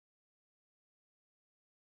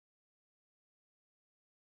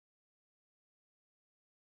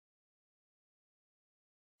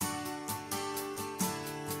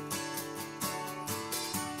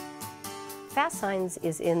FASTSIGNS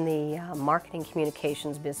is in the marketing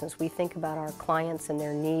communications business. We think about our clients and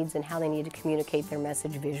their needs and how they need to communicate their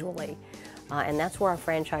message visually. And that's where our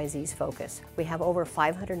franchisees focus. We have over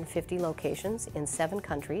 550 locations in 7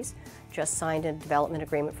 countries. Just signed a development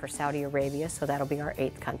agreement for Saudi Arabia, so that'll be our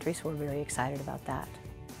 8th country, so we're very excited about that.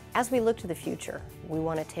 As we look to the future, we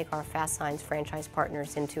want to take our FASTSIGNS franchise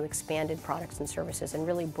partners into expanded products and services and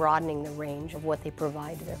really broadening the range of what they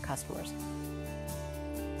provide to their customers.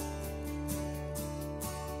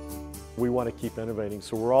 We want to keep innovating,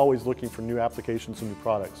 so we're always looking for new applications and new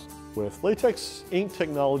products. With latex ink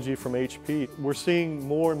technology from HP, we're seeing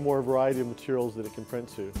more and more variety of materials that it can print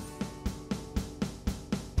to.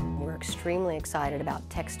 We're extremely excited about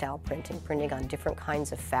textile printing on different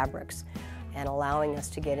kinds of fabrics, and allowing us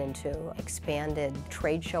to get into expanded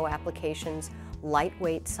trade show applications,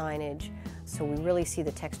 lightweight signage, so we really see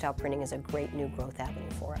the textile printing as a great new growth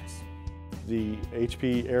avenue for us. The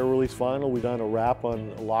HP Air Release Vinyl, we've done a wrap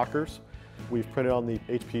on lockers. We've printed on the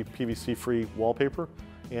HP PVC-free wallpaper,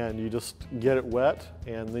 and you just get it wet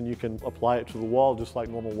and then you can apply it to the wall just like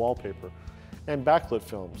normal wallpaper. And backlit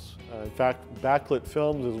films. In fact, backlit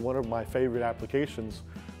films is one of my favorite applications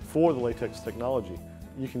for the latex technology.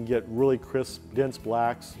 You can get really crisp, dense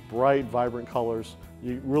blacks, bright, vibrant colors.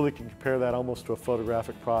 You really can compare that almost to a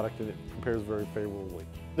photographic product, and it compares very favorably.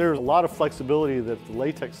 There's a lot of flexibility that the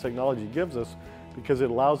latex technology gives us because it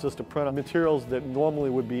allows us to print on materials that normally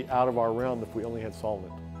would be out of our realm if we only had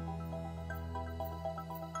solvent.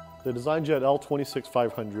 The DesignJet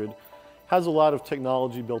L26500 has a lot of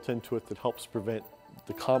technology built into it that helps prevent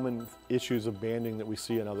the common issues of banding that we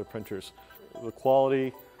see in other printers. The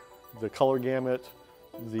quality, the color gamut,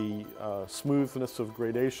 the smoothness of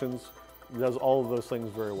gradations, does all of those things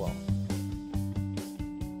very well.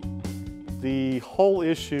 The whole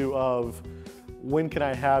issue of when can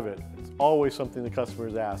I have it, it's always something the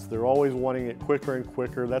customers ask. They're always wanting it quicker and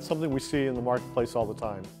quicker. That's something we see in the marketplace all the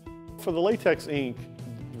time. For the latex ink,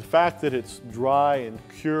 the fact that it's dry and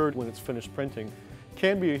cured when it's finished printing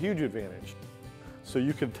can be a huge advantage. So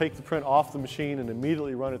you can take the print off the machine and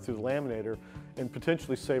immediately run it through the laminator and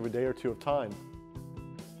potentially save a day or two of time.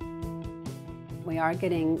 We are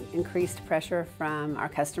getting increased pressure from our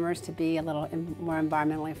customers to be a little more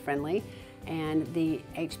environmentally friendly, and the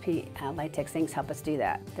HP latex inks help us do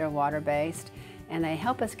that. They're water-based, and they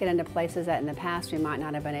help us get into places that in the past we might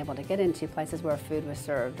not have been able to get into, places where food was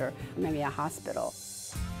served or maybe a hospital.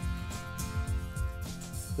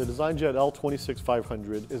 The DesignJet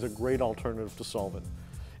L26500 is a great alternative to solvent.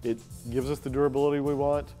 It gives us the durability we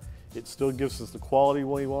want, it still gives us the quality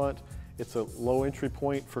we want, it's a low entry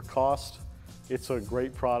point for cost, it's a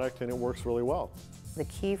great product, and it works really well. The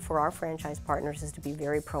key for our franchise partners is to be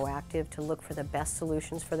very proactive, to look for the best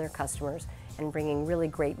solutions for their customers and bringing really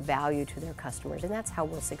great value to their customers, and that's how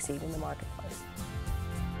we'll succeed in the marketplace.